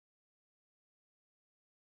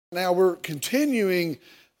Now we're continuing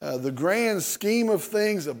the grand scheme of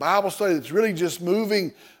things, a Bible study that's really just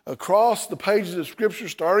moving across the pages of Scripture,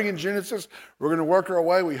 starting in Genesis. We're going to work our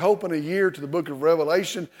way, we hope, in a year to the book of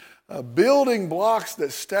Revelation, building blocks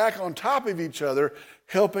that stack on top of each other,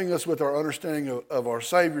 helping us with our understanding of our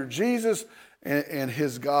Savior Jesus and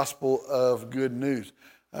His gospel of good news.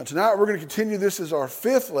 Tonight we're going to continue. This is our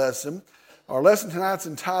fifth lesson. Our lesson tonight's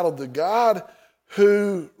entitled, The God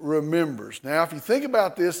Who Remembers. Now, if you think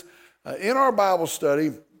about this, in our Bible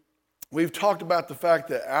study, we've talked about the fact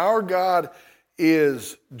that our God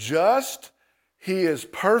is just. He is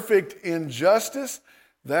perfect in justice.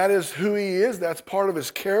 That is who He is. That's part of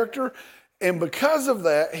His character. And because of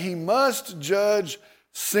that, He must judge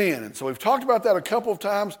sin. And so we've talked about that a couple of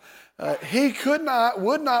times. He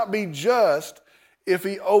would not be just if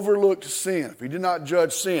He overlooked sin, if He did not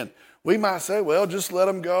judge sin. We might say, well, just let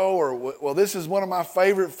him go, or, well, this is one of my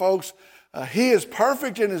favorite folks. He is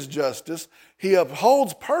perfect in His justice. He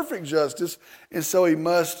upholds perfect justice, and so He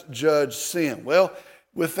must judge sin. Well,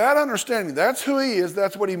 with that understanding, that's who He is,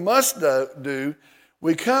 that's what He must do,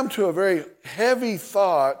 we come to a very heavy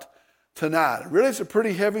thought tonight. Really, it's a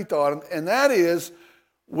pretty heavy thought, and that is,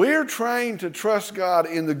 we're trained to trust God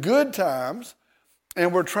in the good times,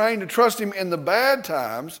 and we're trained to trust Him in the bad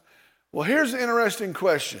times. Well, here's an interesting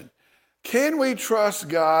question. Can we trust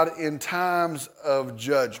God in times of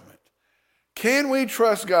judgment? Can we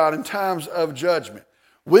trust God in times of judgment?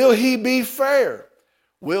 Will He be fair?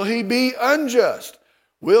 Will He be unjust?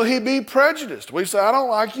 Will He be prejudiced? We say, I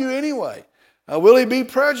don't like you anyway. Will He be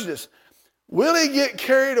prejudiced? Will He get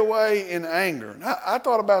carried away in anger? And I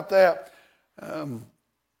thought about that.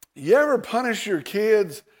 You ever punish your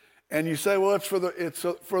kids and you say, well, it's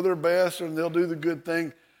for their best and they'll do the good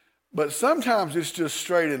thing. But sometimes it's just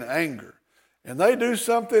straight in anger. And they do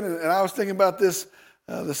something, and I was thinking about this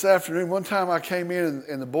this afternoon. One time I came in,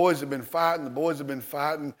 and the boys had been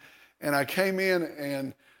fighting. And I came in,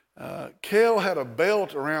 and Kel had a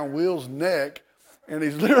belt around Will's neck, and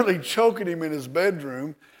he's literally choking him in his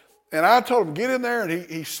bedroom. And I told him, get in there, and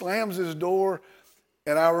he slams his door.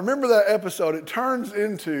 And I remember that episode. It turns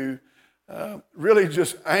into really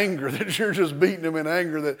just anger, that you're just beating them in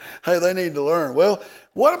anger, that, hey, they need to learn. Well,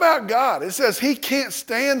 what about God? It says He can't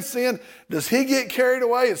stand sin. Does He get carried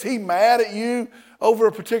away? Is He mad at you over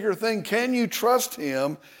a particular thing? Can you trust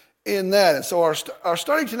Him in that? And so our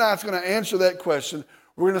study tonight is going to answer that question.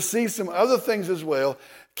 We're going to see some other things as well.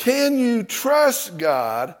 Can you trust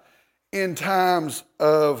God in times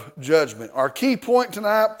of judgment? Our key point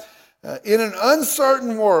tonight, in an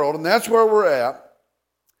uncertain world, and that's where we're at,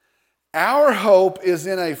 our hope is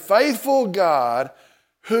in a faithful God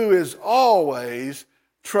who is always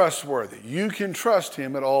trustworthy. You can trust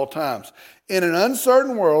Him at all times. In an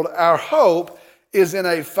uncertain world, our hope is in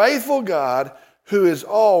a faithful God who is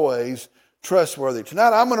always trustworthy.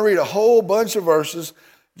 Tonight, I'm going to read a whole bunch of verses.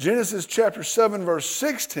 Genesis chapter 7, verse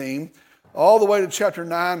 16, all the way to chapter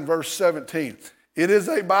 9, verse 17. It is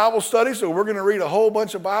a Bible study, so we're going to read a whole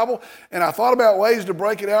bunch of Bible. And I thought about ways to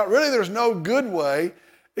break it out. Really, there's no good way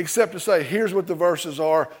except to say, here's what the verses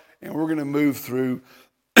are, and we're going to move through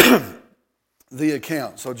the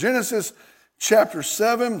account. So Genesis chapter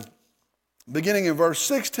 7, beginning in verse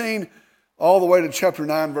 16, all the way to chapter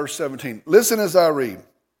 9, verse 17. Listen as I read.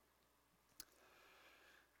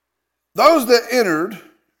 Those that entered,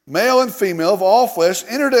 male and female of all flesh,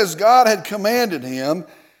 entered as God had commanded him,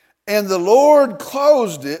 and the Lord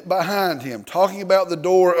closed it behind him. Talking about the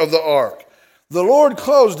door of the ark. The Lord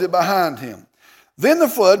closed it behind him. Then the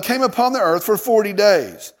flood came upon the earth for 40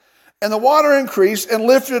 days, and the water increased and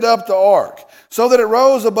lifted up the ark, so that it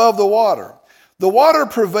rose above the water. The water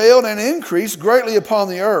prevailed and increased greatly upon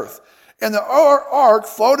the earth, and the ark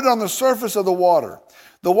floated on the surface of the water.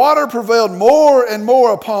 The water prevailed more and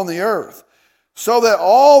more upon the earth, so that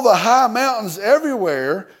all the high mountains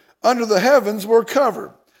everywhere under the heavens were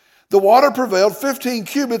covered. The water prevailed 15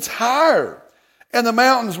 cubits higher, and the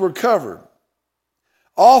mountains were covered.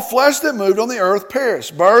 All flesh that moved on the earth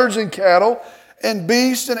perished, birds and cattle and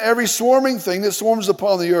beasts and every swarming thing that swarms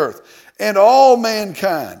upon the earth, and all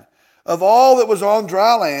mankind, of all that was on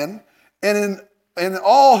dry land, and in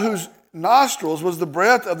all whose nostrils was the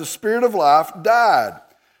breath of the Spirit of life, died.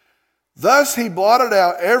 Thus He blotted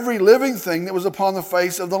out every living thing that was upon the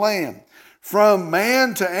face of the land, from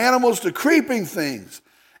man to animals to creeping things,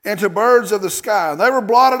 and to birds of the sky. They were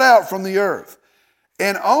blotted out from the earth.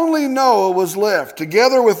 And only Noah was left,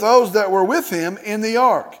 together with those that were with him in the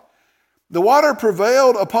ark. The water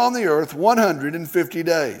prevailed upon the earth 150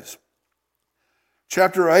 days.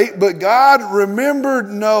 Chapter 8, but God remembered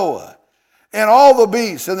Noah and all the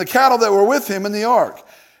beasts and the cattle that were with him in the ark.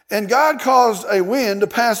 And God caused a wind to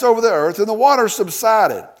pass over the earth, and the water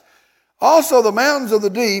subsided. Also the mountains of the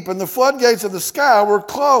deep and the floodgates of the sky were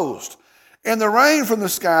closed, and the rain from the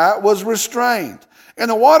sky was restrained,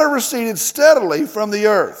 and the water receded steadily from the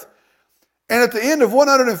earth. And at the end of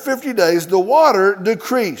 150 days, the water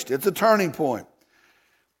decreased. It's a turning point.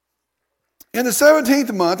 In the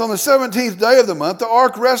 17th month, on the 17th day of the month, the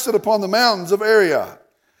ark rested upon the mountains of Arad.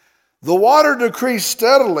 The water decreased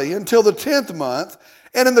steadily until the 10th month,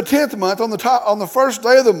 and in the 10th month, on the first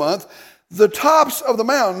day of the month, the tops of the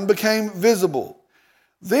mountain became visible.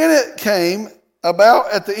 Then it came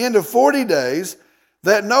about at the end of 40 days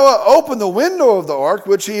that Noah opened the window of the ark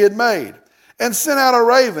which he had made, and sent out a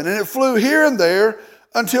raven, and it flew here and there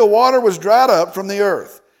until water was dried up from the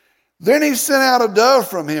earth. Then he sent out a dove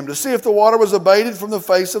from him to see if the water was abated from the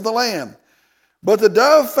face of the land. But the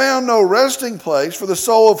dove found no resting place for the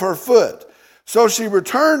sole of her foot. So she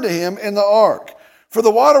returned to him in the ark, for the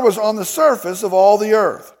water was on the surface of all the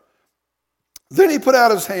earth. Then he put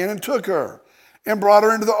out his hand and took her, and brought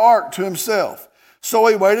her into the ark to himself. So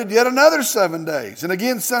he waited yet another 7 days, and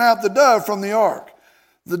again sent out the dove from the ark.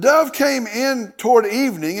 The dove came in toward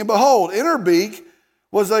evening, and behold, in her beak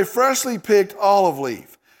was a freshly picked olive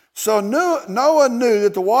leaf. So Noah knew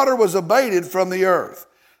that the water was abated from the earth.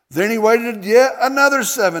 Then he waited yet another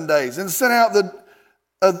 7 days and sent out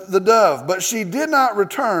the dove, but she did not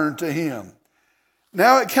return to him.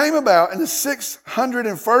 Now it came about in the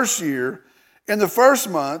 601st year, in the first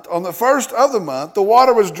month, on the first of the month, the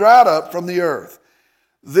water was dried up from the earth.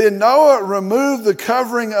 Then Noah removed the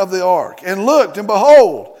covering of the ark and looked, and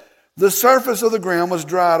behold, the surface of the ground was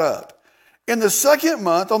dried up. In the second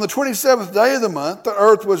month, on the 27th day of the month, the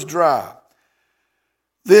earth was dry.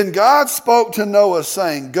 Then God spoke to Noah,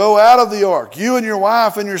 saying, Go out of the ark, you and your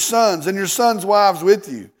wife and your sons' wives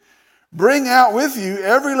with you. Bring out with you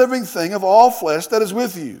every living thing of all flesh that is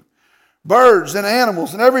with you, birds and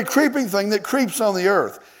animals and every creeping thing that creeps on the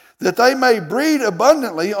earth, that they may breed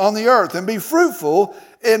abundantly on the earth and be fruitful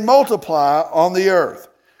and multiply on the earth.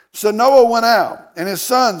 So Noah went out, and his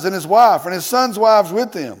sons and his wife and his sons' wives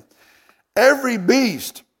with him. Every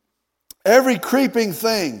beast, every creeping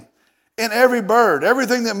thing, and every bird,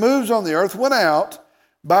 everything that moves on the earth went out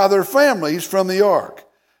by their families from the ark.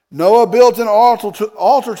 Noah built an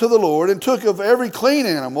altar to the Lord, and took of every clean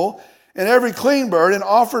animal and every clean bird, and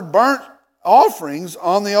offered burnt offerings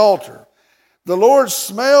on the altar. The Lord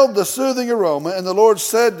smelled the soothing aroma, and the Lord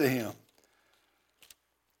said to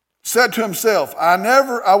himself,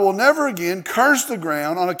 I will never again curse the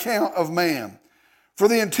ground on account of man. For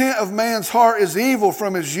the intent of man's heart is evil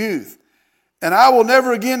from his youth. And I will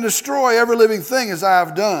never again destroy every living thing as I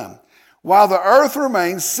have done. While the earth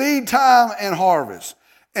remains, seed time and harvest,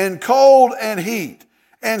 and cold and heat,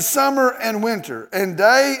 and summer and winter, and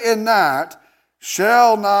day and night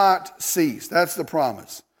shall not cease. That's the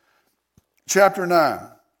promise. Chapter 9.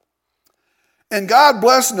 And God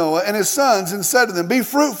blessed Noah and his sons, and said to them, Be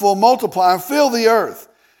fruitful, multiply, and fill the earth.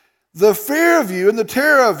 The fear of you and the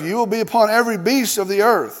terror of you will be upon every beast of the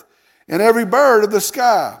earth, and every bird of the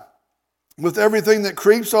sky, with everything that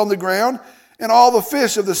creeps on the ground, and all the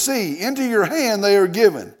fish of the sea. Into your hand they are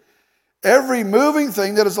given. Every moving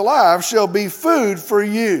thing that is alive shall be food for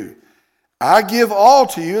you. I give all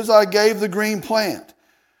to you as I gave the green plant.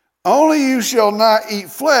 Only you shall not eat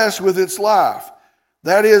flesh with its life,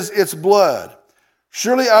 that is, its blood.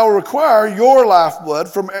 Surely I will require your lifeblood.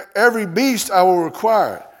 From every beast I will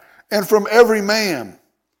require it. And from every man's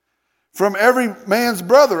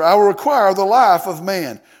brother, I will require the life of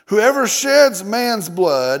man. Whoever sheds man's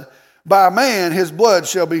blood, by man his blood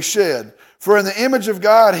shall be shed. For in the image of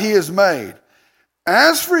God he is made.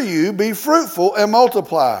 As for you, be fruitful and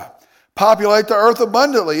multiply. Populate the earth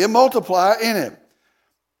abundantly and multiply in it.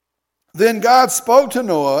 Then God spoke to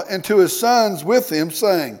Noah and to his sons with him,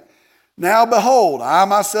 saying, Now behold, I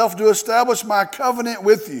myself do establish my covenant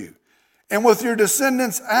with you, and with your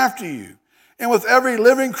descendants after you, and with every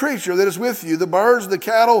living creature that is with you, the birds, the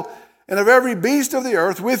cattle, and of every beast of the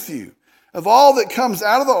earth with you, of all that comes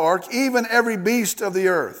out of the ark, even every beast of the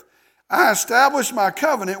earth. I establish my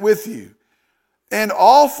covenant with you, and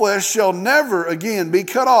all flesh shall never again be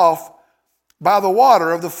cut off by the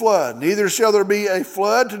water of the flood, neither shall there be a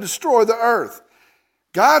flood to destroy the earth.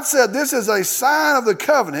 God said, This is a sign of the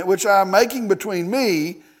covenant which I am making between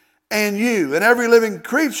me and you, and every living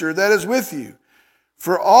creature that is with you,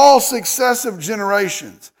 for all successive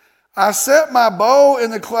generations. I set my bow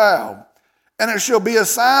in the cloud, and it shall be a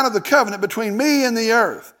sign of the covenant between me and the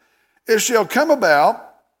earth. It shall come about,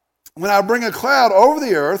 when I bring a cloud over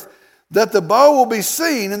the earth, that the bow will be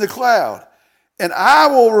seen in the cloud, and I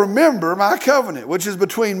will remember my covenant, which is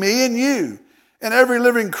between me and you, and every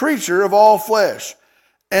living creature of all flesh.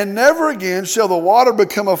 And never again shall the water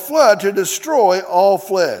become a flood to destroy all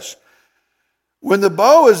flesh. When the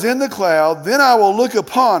bow is in the cloud, then I will look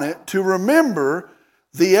upon it to remember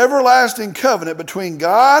the everlasting covenant between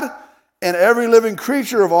God and every living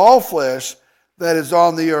creature of all flesh that is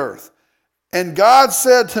on the earth. And God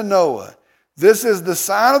said to Noah, this is the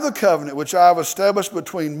sign of the covenant which I have established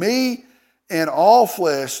between me and all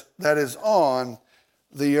flesh that is on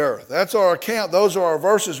the earth. That's our account. Those are our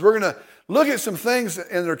verses. We're going to look at some things,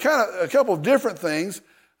 and they're kind of a couple of different things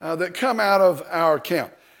that come out of our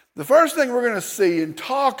account. The first thing we're going to see and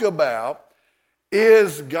talk about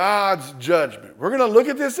is God's judgment. We're going to look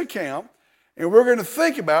at this account, and we're going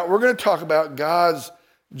to talk about God's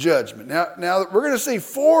judgment. Now we're going to see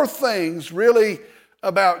four things really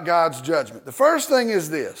about God's judgment. The first thing is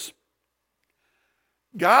this: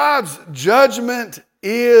 God's judgment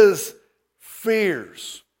is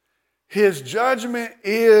fierce. His judgment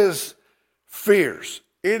is fierce.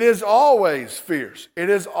 It is always fierce. It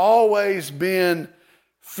has always been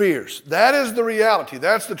fierce. That is the reality.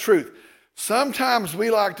 That's the truth. Sometimes we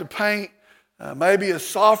like to paint maybe a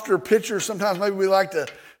softer picture. Sometimes maybe we like to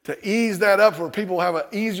ease that up where people have an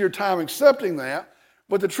easier time accepting that.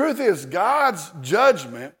 But the truth is, God's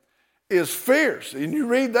judgment is fierce. And you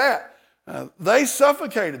read that. They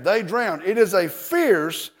suffocated. They drowned. It is a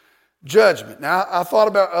fierce judgment. Now, I thought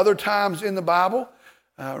about other times in the Bible.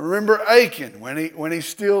 Remember Achan when he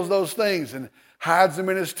steals those things and hides them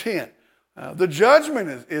in his tent. The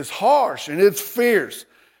judgment is harsh and it's fierce.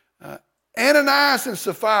 Ananias and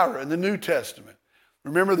Sapphira in the New Testament.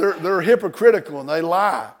 Remember, they're hypocritical and they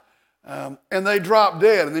lie. And they drop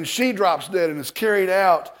dead, and then she drops dead and is carried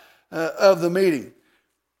out of the meeting.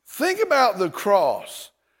 Think about the cross,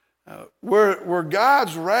 where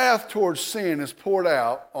God's wrath towards sin is poured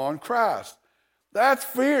out on Christ. That's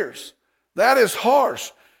fierce. That is harsh.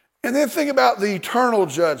 And then think about the eternal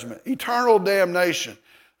judgment, eternal damnation,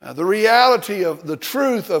 the reality of the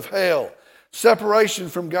truth of hell, separation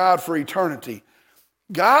from God for eternity.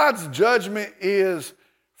 God's judgment is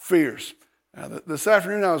fierce. This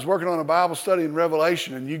afternoon I was working on a Bible study in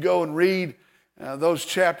Revelation, and you go and read those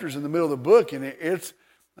chapters in the middle of the book, and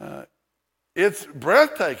it's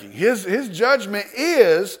breathtaking. His judgment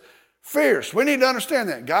is fierce. We need to understand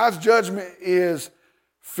that. God's judgment is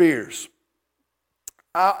fierce.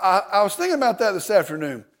 I was thinking about that this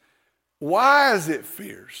afternoon. Why is it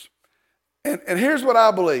fierce? And here's what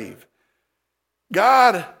I believe.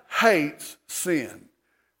 God hates sin.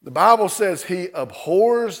 The Bible says he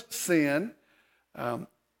abhors sin.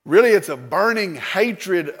 Really, it's a burning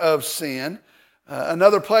hatred of sin.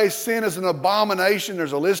 Another place, sin is an abomination.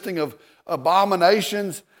 There's a listing of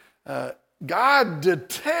abominations. God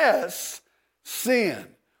detests sin.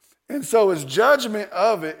 And so his judgment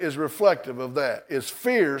of it is reflective of that. It's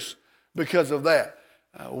fierce because of that.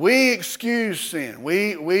 We excuse sin.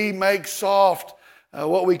 We make soft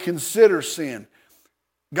what we consider sin.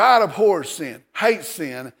 God abhors sin, hates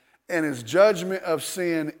sin, and his judgment of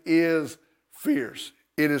sin is fierce.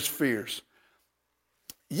 It is fierce.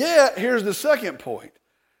 Yet, here's the second point.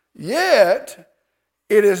 Yet,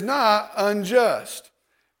 it is not unjust.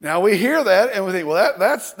 Now, we hear that and we think, well,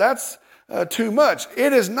 that's too much.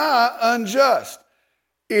 It is not unjust.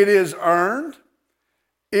 It is earned.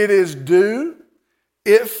 It is due.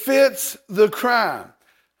 It fits the crime.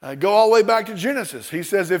 Go all the way back to Genesis. He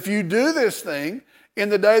says, if you do this thing, in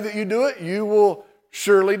the day that you do it, you will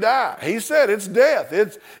surely die. He said it's death.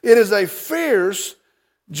 It is a fierce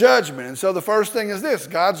judgment. And so the first thing is this: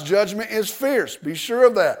 God's judgment is fierce. Be sure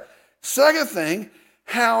of that. Second thing,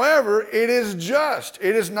 however, it is just.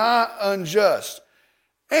 It is not unjust.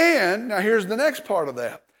 And now here's the next part of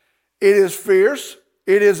that. It is fierce.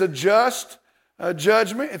 It is a just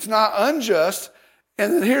judgment. It's not unjust.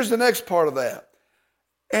 And then here's the next part of that.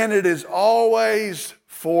 And it is always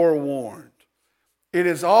forewarned. It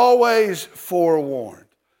is always forewarned.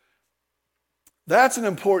 That's an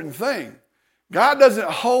important thing. God doesn't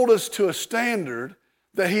hold us to a standard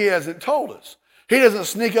that he hasn't told us. He doesn't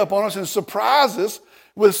sneak up on us and surprise us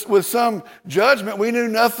with some judgment. We knew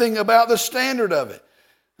nothing about the standard of it.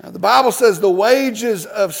 Now, the Bible says the wages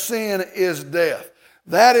of sin is death.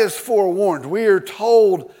 That is forewarned. We are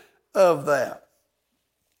told of that.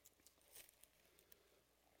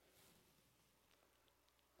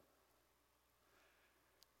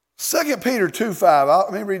 2 Peter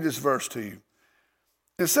 2:5, let me read this verse to you.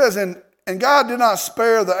 It says, and God did not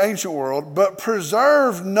spare the ancient world, but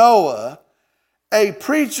preserved Noah, a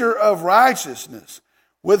preacher of righteousness,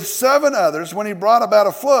 with 7 others when he brought about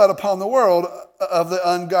a flood upon the world of the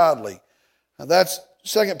ungodly. Now that's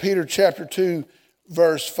 2 Peter chapter 2,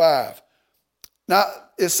 verse 5. Now,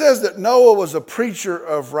 it says that Noah was a preacher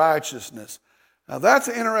of righteousness. Now, that's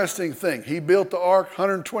an interesting thing. He built the ark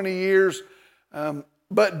 120 years.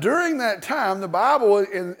 But during that time, the Bible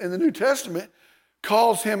in the New Testament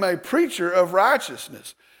calls him a preacher of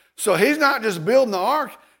righteousness. So he's not just building the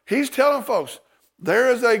ark. He's telling folks,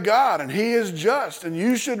 there is a God and he is just and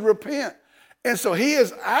you should repent. And so he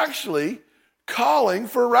is actually calling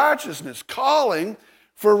for righteousness, calling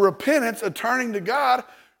for repentance, of turning to God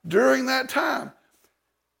during that time.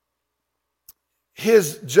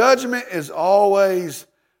 His judgment is always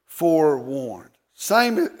forewarned.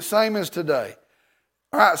 Same as today.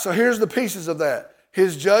 All right, so here's the pieces of that.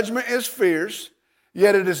 His judgment is fierce,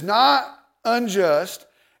 yet it is not unjust,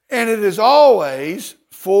 and it is always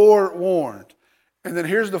forewarned. And then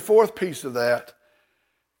here's the fourth piece of that.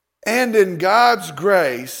 And in God's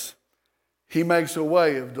grace, he makes a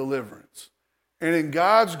way of deliverance. And in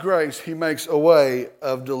God's grace, he makes a way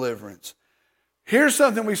of deliverance. Here's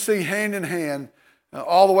something we see hand in hand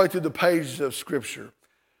all the way through the pages of Scripture.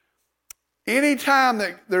 Anytime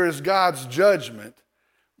that there is God's judgment,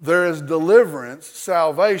 there is deliverance,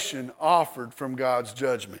 salvation offered from God's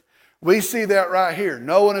judgment. We see that right here.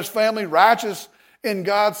 Noah and his family, righteous in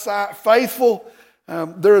God's sight, faithful.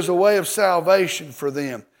 There is a way of salvation for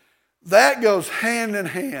them. That goes hand in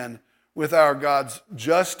hand with our God's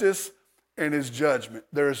justice and his judgment.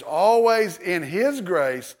 There is always in his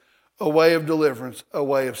grace a way of deliverance, a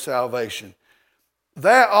way of salvation.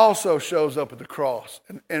 That also shows up at the cross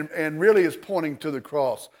and really is pointing to the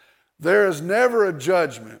cross. There is never a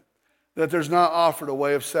judgment that there's not offered a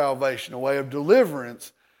way of salvation, a way of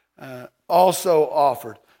deliverance also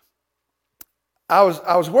offered. I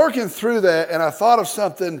was working through that and I thought of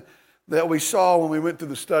something that we saw when we went through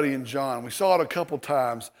the study in John. We saw it a couple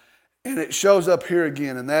times and it shows up here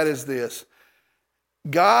again, and that is this.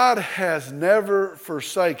 God has never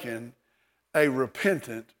forsaken a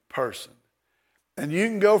repentant person. And you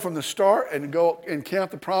can go from the start and go and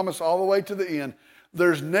count the promise all the way to the end.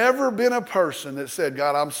 There's never been a person that said,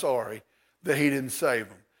 God, I'm sorry that he didn't save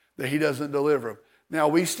them, that he doesn't deliver them. Now,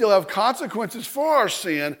 we still have consequences for our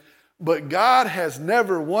sin, but God has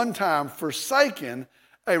never one time forsaken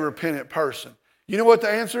a repentant person. You know what the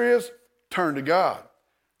answer is? Turn to God.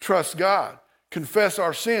 Trust God. Confess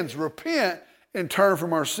our sins. Repent and turn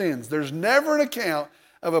from our sins. There's never an account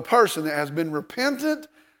of a person that has been repentant,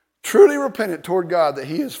 truly repentant toward God, that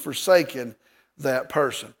he has forsaken that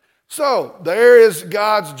person. So there is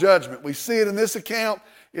God's judgment. We see it in this account.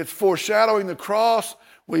 It's foreshadowing the cross.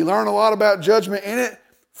 We learn a lot about judgment in it.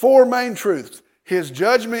 Four main truths. His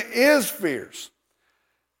judgment is fierce,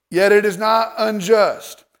 yet it is not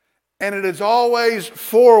unjust. And it is always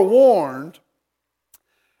forewarned.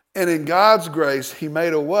 And in God's grace, he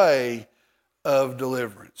made a way of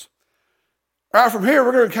deliverance. All right, from here,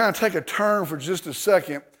 we're going to kind of take a turn for just a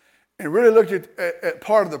second and really look at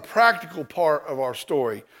part of the practical part of our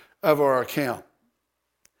story, of our account.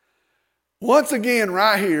 Once again,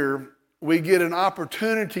 right here, we get an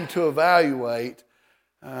opportunity to evaluate,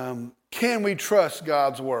 can we trust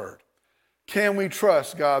God's word? Can we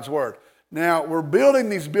trust God's word? Now, we're building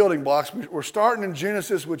these building blocks. We're starting in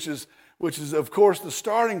Genesis, which is, of course, the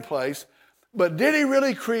starting place. But did he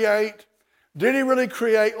really create? Did he really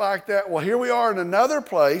create like that? Well, here we are in another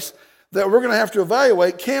place that we're going to have to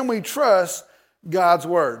evaluate. Can we trust God's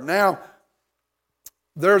word? Now,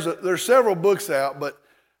 there's several books out, but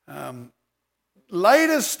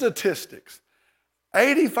latest statistics,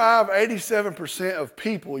 87% of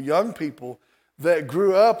people, young people, that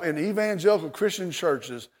grew up in evangelical Christian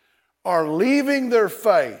churches are leaving their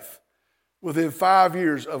faith within 5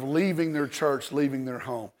 years of leaving their church, leaving their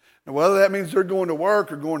home. Now, whether that means they're going to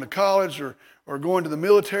work or going to college or going to the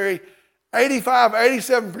military,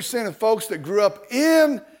 87% of folks that grew up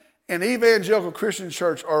in an evangelical Christian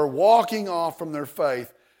church are walking off from their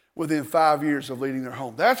faith within 5 years of leaving their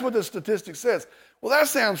home. That's what the statistic says. Well, that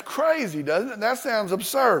sounds crazy, doesn't it? That sounds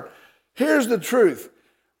absurd. Here's the truth.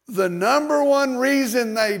 The number one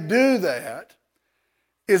reason they do that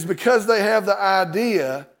is because they have the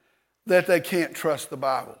idea that they can't trust the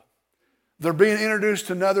Bible. They're being introduced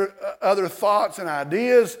to other thoughts and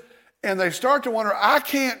ideas, and they start to wonder, I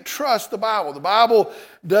can't trust the Bible. The Bible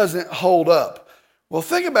doesn't hold up. Well,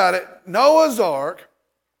 think about it. Noah's Ark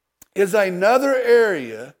is another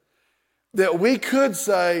area that we could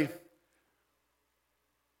say,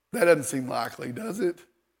 that doesn't seem likely, does it?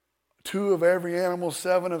 2 of every animal,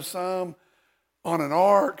 7 of some, on an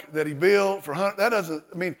ark that he built for 100. That doesn't,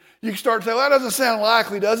 I mean, you can start to say, well, that doesn't sound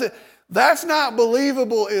likely, does it? That's not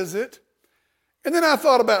believable, is it? And then I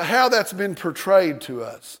thought about how that's been portrayed to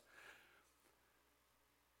us.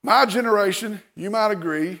 My generation, you might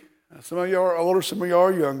agree, Some of you are older, some of you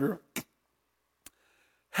are younger.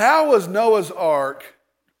 How was Noah's Ark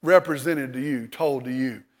represented to you, told to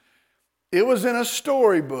you? It was in a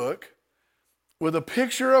storybook with a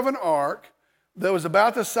picture of an ark that was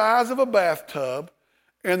about the size of a bathtub,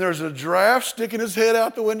 and there's a giraffe sticking his head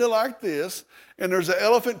out the window like this, and there's an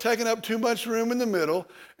elephant taking up too much room in the middle,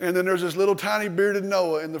 and then there's this little tiny bearded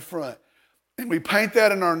Noah in the front. And we paint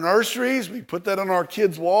that in our nurseries. We put that on our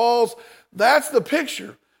kids' walls. That's the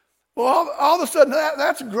picture. Well, all of a sudden,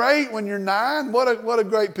 that's great when you're 9. What a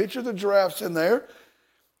great picture. The giraffe's in there.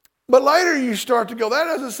 But later you start to go, that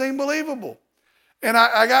doesn't seem believable. And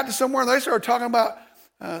I got to somewhere and they started talking about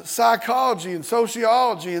psychology and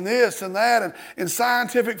sociology and this and that and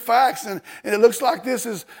scientific facts. And it looks like this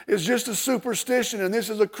is just a superstition and this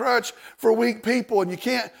is a crutch for weak people. And you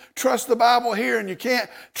can't trust the Bible here and you can't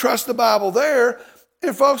trust the Bible there.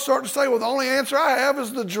 And folks start to say, well, the only answer I have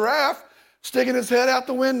is the giraffe sticking his head out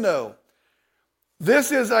the window.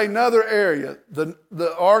 This is another area,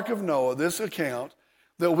 the Ark of Noah, this account,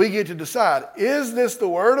 that we get to decide. Is this the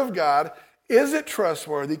Word of God? Is it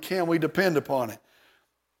trustworthy? Can we depend upon it?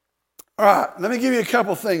 All right, let me give you a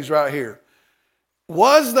couple things right here.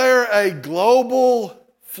 Was there a global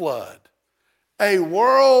flood? A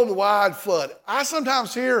worldwide flood? I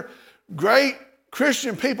sometimes hear great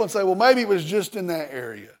Christian people say, well, maybe it was just in that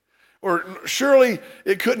area. Or surely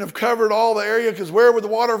it couldn't have covered all the area because where would the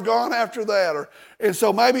water have gone after that? And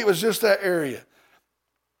so maybe it was just that area.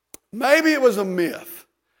 Maybe it was a myth.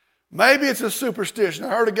 Maybe it's a superstition. I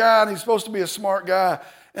heard a guy, and he's supposed to be a smart guy,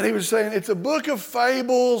 and he was saying, it's a book of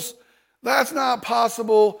fables. That's not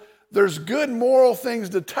possible. There's good moral things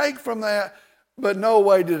to take from that, but no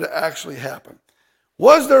way did it actually happen.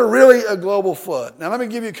 Was there really a global flood? Now, let me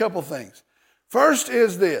give you a couple things. First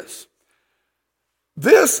is this.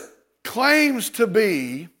 This claims to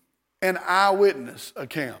be an eyewitness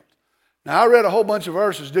account. Now, I read a whole bunch of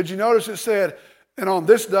verses. Did you notice it said, and on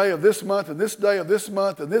this day of this month, and this day of this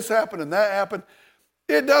month, and this happened, and that happened?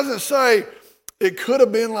 It doesn't say it could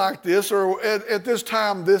have been like this, or at this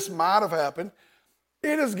time this might have happened.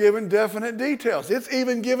 It is given definite details. It's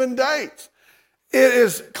even given dates. It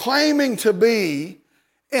is claiming to be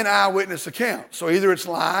an eyewitness account. So either it's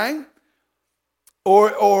lying,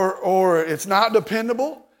 or it's not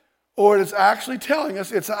dependable, or it's actually telling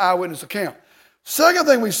us it's an eyewitness account. Second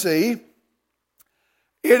thing we see,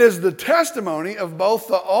 it is the testimony of both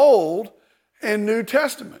the Old and New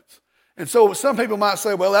Testaments. And so some people might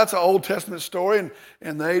say, well, that's an Old Testament story,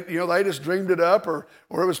 and they just dreamed it up, or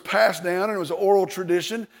it was passed down, and it was an oral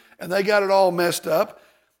tradition, and they got it all messed up.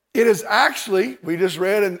 It is actually, we just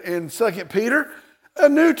read in 2 Peter, a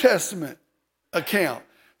New Testament account.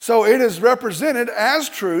 So it is represented as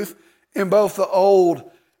truth in both the Old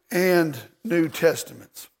and New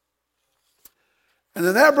Testaments. And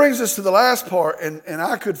then that brings us to the last part, and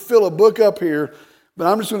I could fill a book up here, but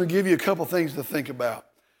I'm just going to give you a couple things to think about.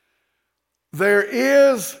 There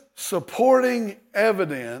is supporting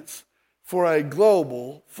evidence for a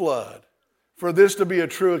global flood, for this to be a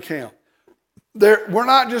true account. We're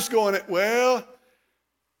not just going, well,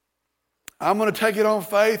 I'm going to take it on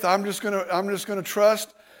faith. I'm just going to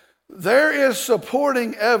trust. There is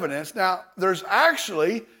supporting evidence. Now, there's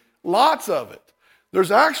actually lots of it.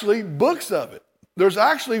 There's actually books of it. There's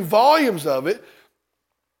actually volumes of it.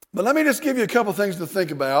 But let me just give you a couple things to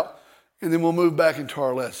think about, and then we'll move back into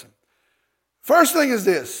our lesson. First thing is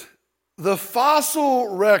this. The fossil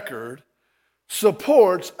record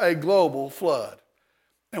supports a global flood.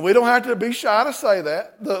 And we don't have to be shy to say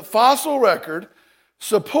that. The fossil record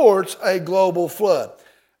supports a global flood.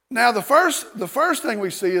 Now, the first thing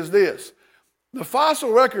we see is this. The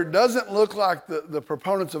fossil record doesn't look like the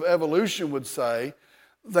proponents of evolution would say,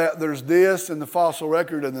 that there's this in the fossil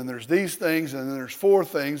record, and then there's these things, and then there's 4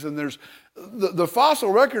 things, and there's the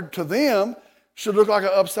fossil record to them should look like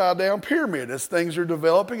an upside down pyramid as things are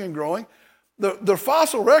developing and growing. The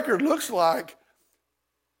fossil record looks like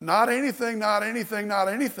not anything, not anything, not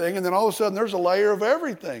anything, and then all of a sudden there's a layer of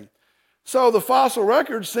everything. So the fossil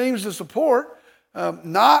record seems to support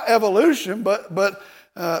not evolution, but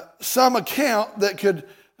some account that could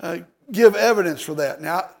give evidence for that.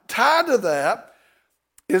 Now, tied to that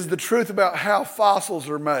is the truth about how fossils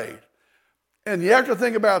are made. And you have to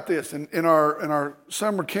think about this. In our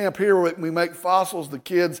summer camp here, we make fossils. The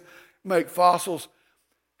kids make fossils.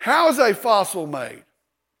 How is a fossil made?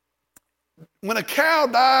 When a cow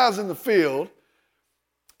dies in the field,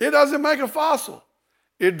 it doesn't make a fossil.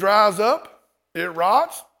 It dries up, it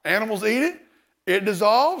rots, animals eat it, it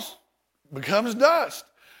dissolves, becomes dust.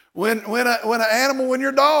 When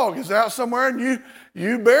your dog is out somewhere and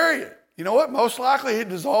you bury it, you know what? Most likely it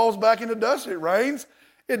dissolves back into dust. It rains,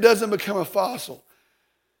 it doesn't become a fossil.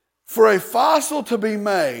 For a fossil to be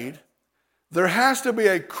made, there has to be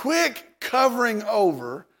a quick covering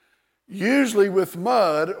over, usually with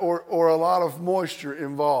mud or a lot of moisture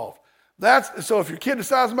involved. So if your kid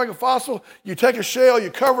decides to make a fossil, you take a shell,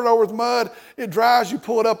 you cover it over with mud, it dries, you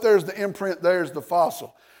pull it up, there's the imprint, there's the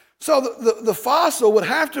fossil. So the fossil would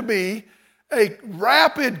have to be a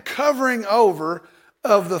rapid covering over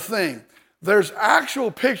of the thing. There's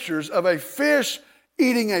actual pictures of a fish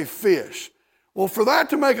eating a fish. Well, for that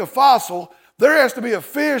to make a fossil, there has to be a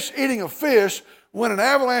fish eating a fish when an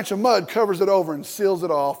avalanche of mud covers it over and seals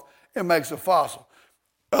it off and makes a fossil.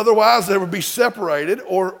 Otherwise, they would be separated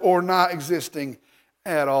or not existing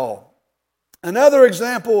at all. Another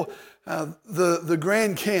example, the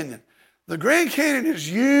Grand Canyon. The Grand Canyon is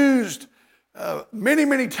used many,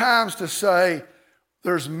 many times to say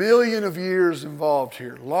there's millions of years involved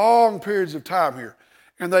here, long periods of time here.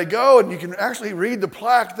 And they go, and you can actually read the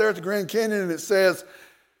plaque there at the Grand Canyon, and it says,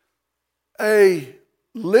 a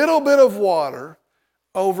little bit of water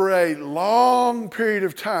over a long period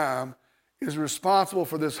of time is responsible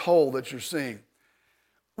for this hole that you're seeing.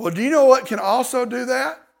 Well, do you know what can also do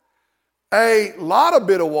that? A lot of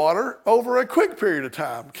bit of water over a quick period of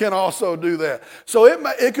time can also do that. So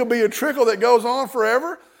it could be a trickle that goes on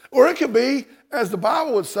forever, or it could be, as the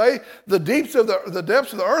Bible would say, the depths of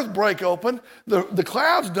the earth break open, the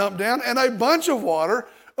clouds dump down, and a bunch of water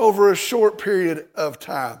over a short period of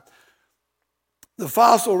time. The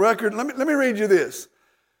fossil record, let me read you this.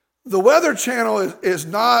 The Weather Channel is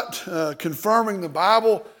not confirming the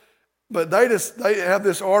Bible, but they have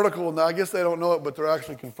this article, and I guess they don't know it, but they're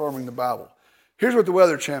actually confirming the Bible. Here's what the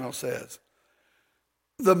Weather Channel says.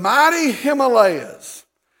 The mighty Himalayas,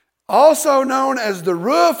 also known as the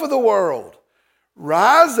roof of the world,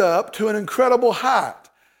 rise up to an incredible height,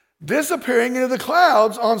 disappearing into the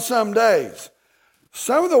clouds on some days.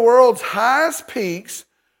 Some of the world's highest peaks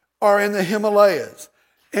are in the Himalayas,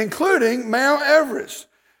 including Mount Everest,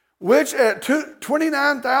 which at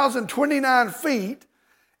 29,029 feet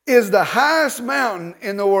is the highest mountain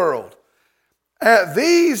in the world. At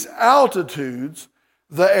these altitudes,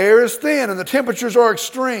 the air is thin and the temperatures are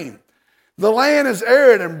extreme. The land is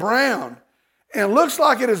arid and brown and looks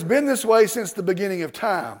like it has been this way since the beginning of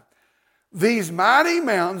time. These mighty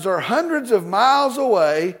mountains are hundreds of miles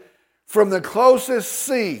away from the closest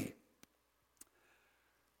sea.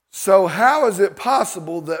 So how is it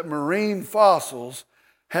possible that marine fossils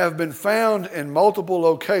have been found in multiple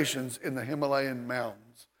locations in the Himalayan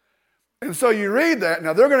mountains? And so you read that.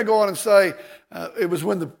 Now they're going to go on and say it was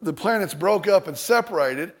when the planets broke up and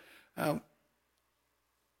separated.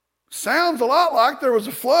 Sounds a lot like there was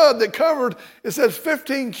a flood that covered, it says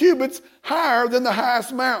 15 cubits higher than the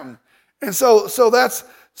highest mountain. And so that's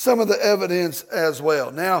some of the evidence as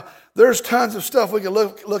well. Now, there's tons of stuff we can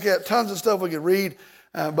look at, tons of stuff we can read,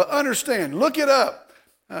 but understand, look it up.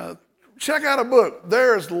 Check out a book.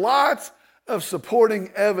 There's lots of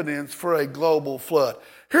supporting evidence for a global flood.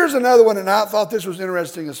 Here's another one, and I thought this was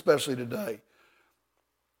interesting, especially today.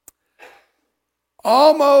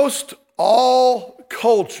 Almost all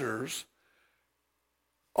cultures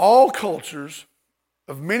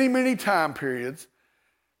of many, many time periods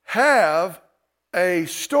have a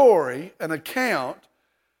story, an account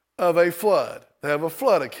of a flood. They have a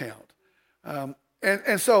flood account.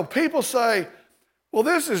 And so people say, well,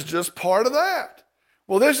 this is just part of that.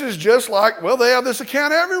 Well, this is just like, well, they have this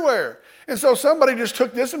account everywhere. And so somebody just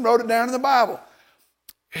took this and wrote it down in the Bible.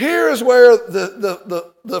 Here is where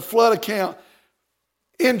the flood account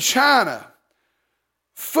in China,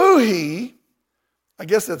 Fuhi, I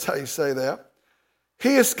guess that's how you say that,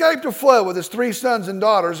 he escaped a flood with his 3 sons and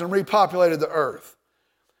daughters and repopulated the earth.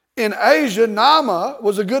 In Asia, Nama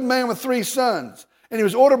was a good man with 3 sons, and he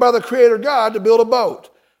was ordered by the Creator God to build a boat.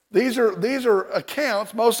 These are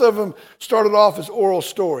accounts. Most of them started off as oral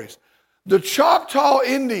stories. The Choctaw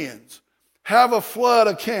Indians have a flood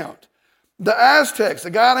account. The Aztecs,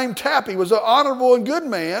 a guy named Tapi, was an honorable and good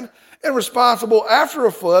man and responsible after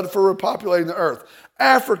a flood for repopulating the earth.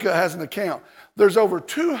 Africa has an account. There's over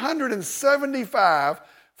 275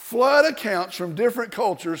 flood accounts from different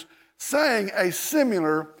cultures saying a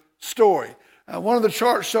similar story. One of the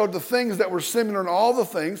charts showed the things that were similar in all the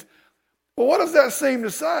things. Well, what does that seem to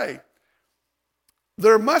say?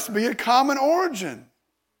 There must be a common origin.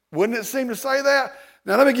 Wouldn't it seem to say that?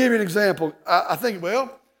 Now, let me give you an example. I think,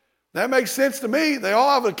 well, that makes sense to me. They all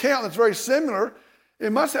have an account that's very similar.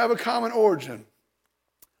 It must have a common origin.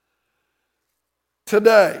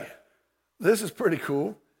 Today, this is pretty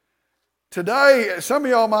cool. Today, some of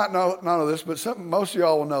y'all might not know this, but most of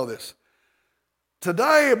y'all will know this.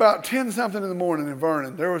 Today, about 10-something in the morning in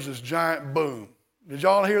Vernon, there was this giant boom. Did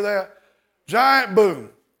y'all hear that? Giant boom.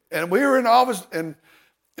 And we were in the office and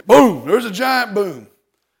boom, there's a giant boom.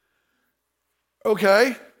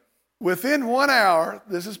 Okay, within 1 hour,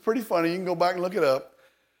 this is pretty funny, you can go back and look it up.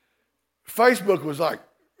 Facebook was like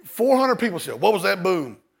 400 people said, what was that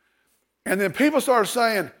boom? And then people started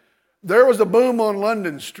saying, there was a boom on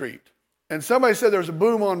London Street. And somebody said there was a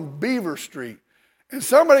boom on Beaver Street. And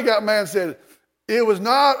somebody got mad and said, it was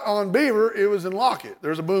not on Beaver, it was in Lockett.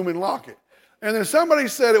 There's a boom in Lockett. And then somebody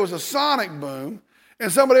said it was a sonic boom.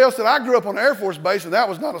 And somebody else said, I grew up on Air Force Base and that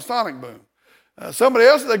was not a sonic boom. Somebody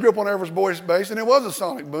else said they grew up on Air Force Base and it was a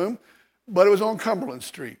sonic boom, but it was on Cumberland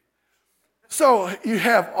Street. So you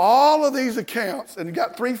have all of these accounts and you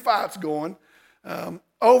got 3 fights going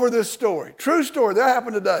over this story. True story, that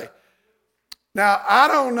happened today. Now, I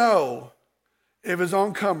don't know if it's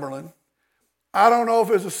on Cumberland. I don't know if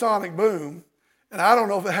it's a sonic boom. And I don't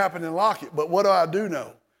know if it happened in Lockett. But what do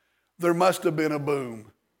know? There must have been a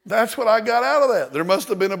boom. That's what I got out of that. There must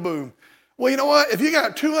have been a boom. Well, you know what? If you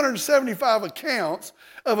got 275 accounts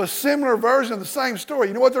of a similar version of the same story,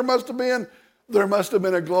 you know what there must have been? There must have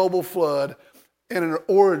been a global flood and an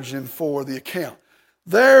origin for the account.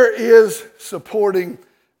 There is supporting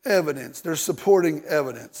evidence. There's supporting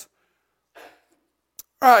evidence.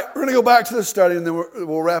 All right, we're going to go back to the study and then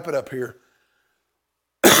we'll wrap it up here.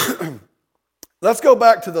 Let's go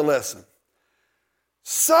back to the lesson.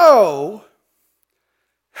 So,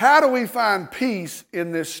 how do we find peace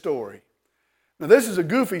in this story? Now, this is a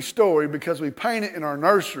goofy story because we paint it in our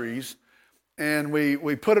nurseries and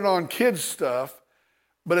we put it on kids' stuff,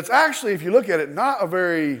 but it's actually, if you look at it, not a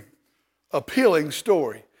very appealing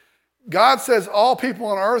story. God says all people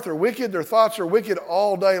on earth are wicked, their thoughts are wicked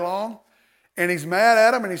all day long, and he's mad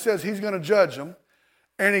at them and he says he's going to judge them,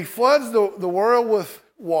 and he floods the world with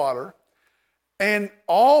water, and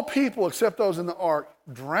all people except those in the ark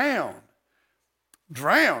drown.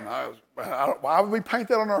 Why would we paint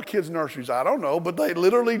that on our kids' nurseries? I don't know, but they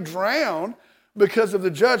literally drown because of the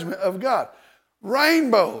judgment of God.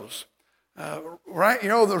 Rainbows, right? You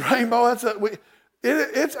know, the rainbow,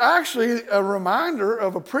 it's actually a reminder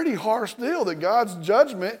of a pretty harsh deal that God's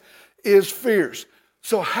judgment is fierce.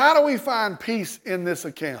 So how do we find peace in this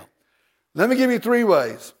account? Let me give you 3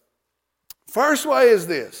 ways. First way is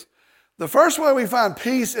this. The first way we find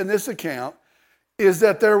peace in this account is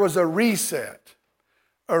that there was a reset.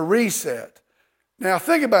 A reset. Now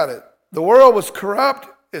think about it. The world was corrupt.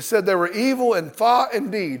 It said they were evil in thought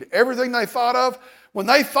and deed. Everything they thought of, when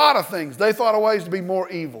they thought of things, they thought of ways to be more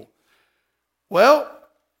evil. Well,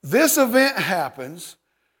 this event happens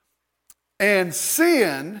and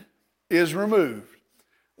sin is removed.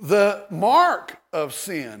 The mark of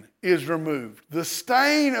sin is removed. The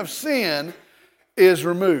stain of sin is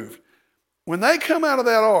removed. When they come out of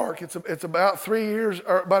that ark, it's about 3 years,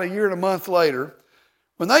 or about a year and a month later.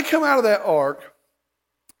 When they come out of that ark,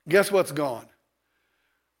 guess what's gone?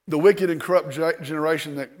 The wicked and corrupt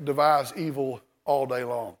generation that devises evil all day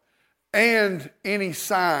long. And any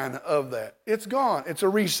sign of that. It's gone. It's a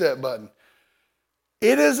reset button.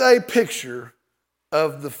 It is a picture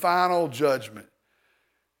of the final judgment.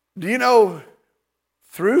 Do you know,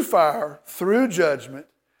 through fire, through judgment,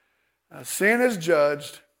 sin is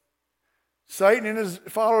judged. Satan and his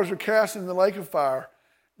followers are cast in the lake of fire.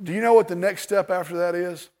 Do you know what the next step after that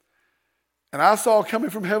is? And I saw coming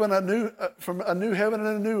from heaven a new heaven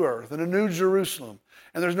and a new earth and a new Jerusalem.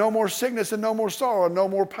 And there's no more sickness and no more sorrow and no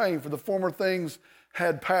more pain, for the former things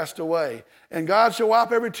had passed away. And God shall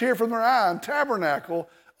wipe every tear from their eye and tabernacle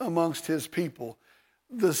amongst his people.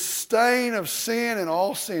 The stain of sin and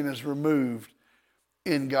all sin is removed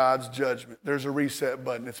in God's judgment. There's a reset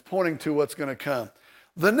button. It's pointing to what's going to come.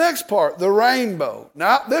 The next part, the rainbow.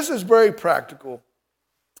 Now, this is very practical.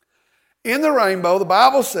 In the rainbow, the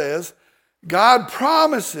Bible says, God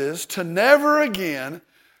promises to never again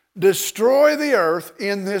destroy the earth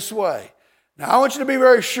in this way. Now, I want you to be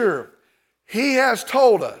very sure. He has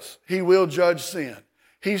told us he will judge sin.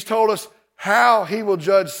 He's told us how he will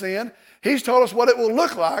judge sin. He's told us what it will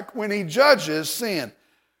look like when he judges sin.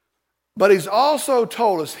 But he's also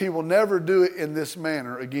told us he will never do it in this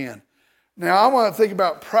manner again. Now, I want to think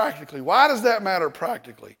about practically. Why does that matter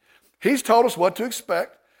practically? He's told us what to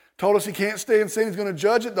expect. Told us he can't stay in sin. He's going to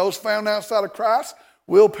judge it. Those found outside of Christ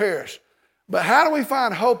will perish. But how do we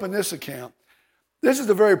find hope in this account? This is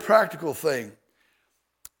a very practical thing.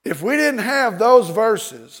 If we didn't have those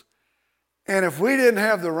verses, and if we didn't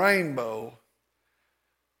have the rainbow,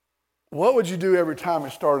 what would you do every time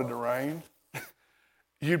it started to rain?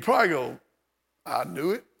 You'd probably go, I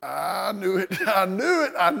knew it. I knew it. I knew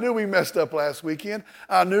it. I knew we messed up last weekend.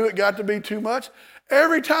 I knew it got to be too much.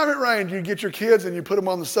 Every time it rained, you get your kids and you put them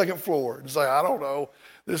on the second floor and say, I don't know,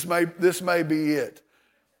 this may be it.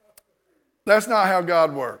 That's not how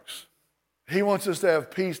God works. He wants us to have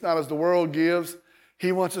peace, not as the world gives.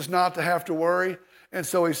 He wants us not to have to worry. And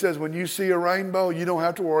so he says, when you see a rainbow, you don't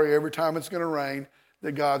have to worry every time it's going to rain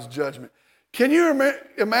that God's judgment. Can you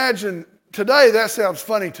imagine, today that sounds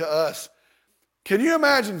funny to us. Can you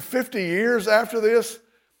imagine 50 years after this,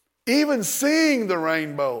 even seeing the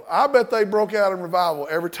rainbow? I bet they broke out in revival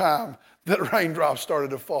every time that raindrops started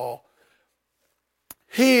to fall.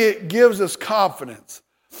 He gives us confidence,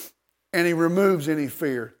 and he removes any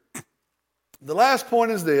fear. The last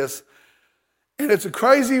point is this, and it's a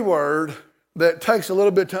crazy word that takes a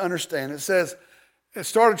little bit to understand. It says, it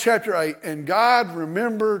started chapter 8, and God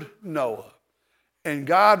remembered Noah. And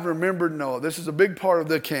God remembered Noah. This is a big part of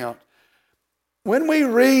the account. When we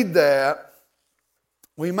read that,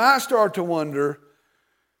 we might start to wonder,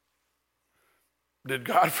 did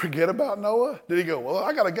God forget about Noah? Did he go, well,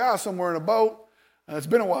 I got a guy somewhere in a boat. It's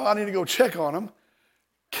been a while. I need to go check on him.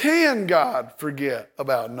 Can God forget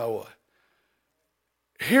about Noah?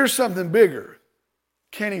 Here's something bigger.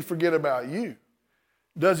 Can he forget about you?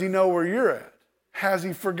 Does he know where you're at? Has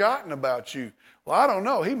he forgotten about you? Well, I don't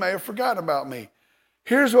know. He may have forgotten about me.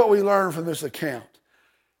 Here's what we learn from this account.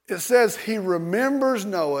 It says he remembers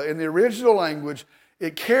Noah. In the original language,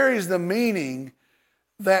 it carries the meaning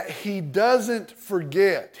that he doesn't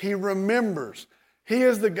forget. He remembers. He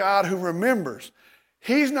is the God who remembers.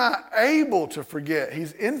 He's not able to forget.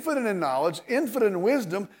 He's infinite in knowledge, infinite in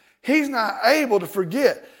wisdom. He's not able to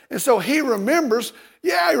forget. And so he remembers.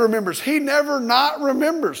 Yeah, he remembers. He never not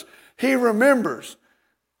remembers. He remembers.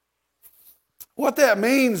 What that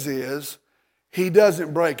means is he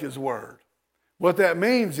doesn't break his word. What that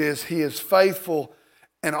means is he is faithful,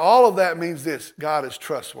 and all of that means this: God is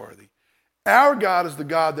trustworthy. Our God is the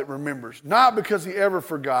God that remembers, not because he ever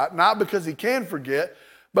forgot, not because he can forget,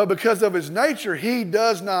 but because of his nature, he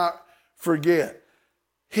does not forget.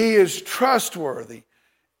 He is trustworthy.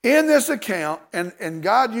 In this account, and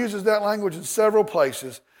God uses that language in several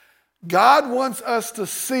places, God wants us to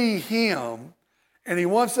see him, and he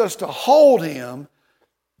wants us to hold him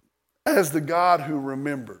as the God who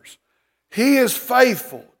remembers. He is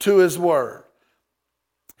faithful to his word.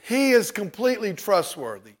 He is completely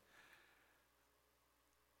trustworthy.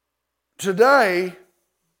 Today,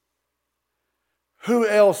 who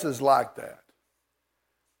else is like that?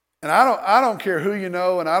 And I don't care who you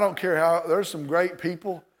know, and I don't care how, there's some great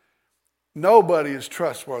people. Nobody is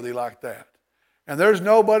trustworthy like that. And there's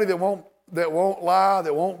nobody that won't lie,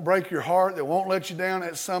 that won't break your heart, that won't let you down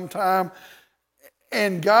at some time.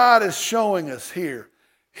 And God is showing us here,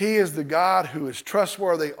 he is the God who is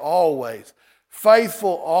trustworthy always,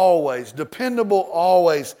 faithful always, dependable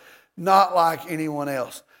always, not like anyone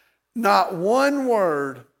else. Not one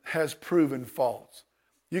word has proven false.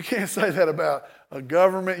 You can't say that about a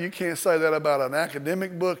government. You can't say that about an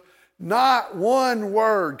academic book. Not one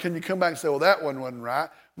word can you come back and say, well, that one wasn't right.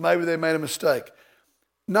 Maybe they made a mistake.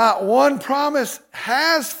 Not one promise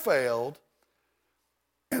has failed.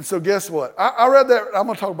 And so guess what? I read that. I'm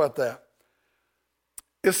going to talk about that.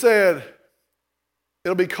 It said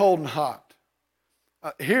it'll be cold and hot.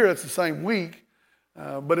 Here it's the same week,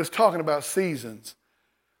 but it's talking about seasons.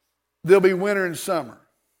 There'll be winter and summer.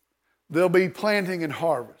 There'll be planting and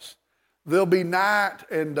harvest. There'll be night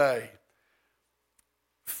and day.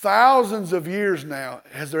 Thousands of years now,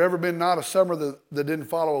 has there ever been not a summer that didn't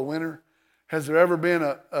follow a winter? Has there ever been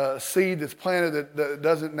a seed that's planted that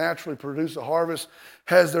doesn't naturally produce a harvest?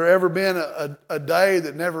 Has there ever been a day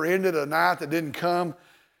that never ended, a night that didn't come?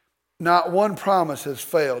 Not one promise has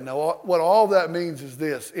failed. Now, what all that means is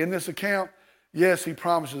this. In this account, yes, he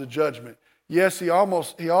promises a judgment. Yes, he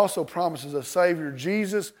also promises a Savior,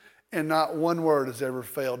 Jesus, and not one word has ever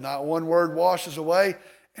failed. Not one word washes away,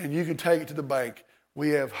 and you can take it to the bank. We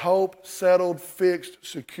have hope, settled, fixed,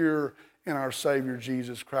 secure in our Savior,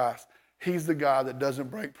 Jesus Christ. He's the God that doesn't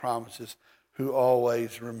break promises, who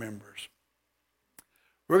always remembers.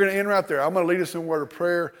 We're going to end right there. I'm going to lead us in a word of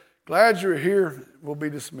prayer. Glad you're here. We'll be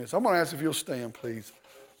dismissed. I'm going to ask if you'll stand, please.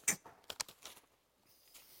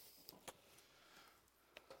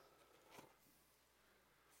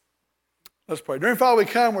 Let's pray. Dear Father, we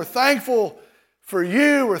come. We're thankful for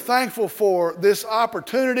you. We're thankful for this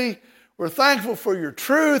opportunity. We're thankful for your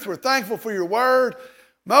truth. We're thankful for your word.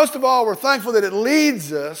 Most of all, we're thankful that it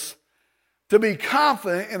leads us to be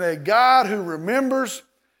confident in a God who remembers,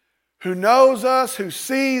 who knows us, who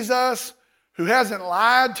sees us, who hasn't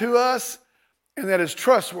lied to us, and that is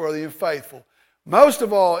trustworthy and faithful. Most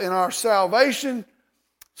of all, in our salvation,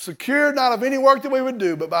 secured not of any work that we would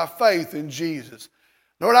do, but by faith in Jesus.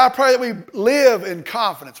 Lord, I pray that we live in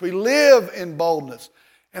confidence. We live in boldness.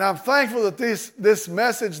 And I'm thankful that this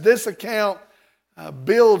message, this account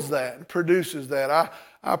builds that and produces that.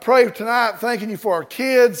 I pray tonight, thanking you for our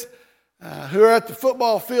kids who are at the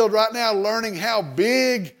football field right now learning how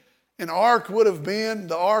big an ark would have been,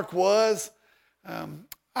 the ark was.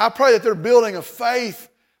 I pray that they're building a faith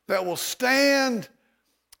that will stand,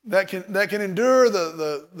 that can endure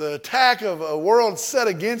the attack of a world set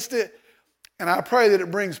against it. And I pray that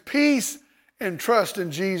it brings peace and trust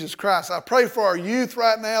in Jesus Christ. I pray for our youth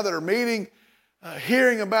right now that are meeting,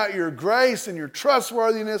 hearing about your grace and your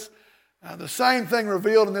trustworthiness. The same thing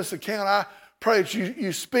revealed in this account. I pray that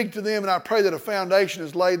you speak to them, and I pray that a foundation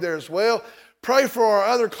is laid there as well. Pray for our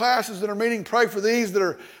other classes that are meeting. Pray for these that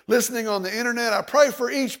are listening on the internet. I pray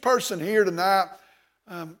for each person here tonight.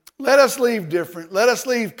 Let us leave different. Let us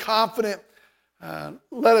leave confident.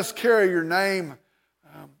 Let us carry your name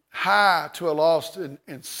high to a lost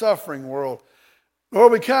and suffering world.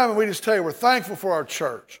 Lord, we come and we just tell you we're thankful for our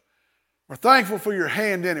church. We're thankful for your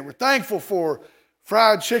hand in it. We're thankful for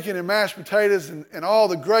fried chicken and mashed potatoes and all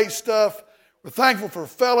the great stuff. We're thankful for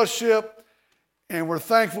fellowship, and we're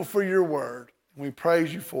thankful for your word. We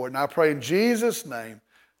praise you for it. And I pray in Jesus' name,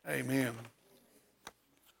 amen.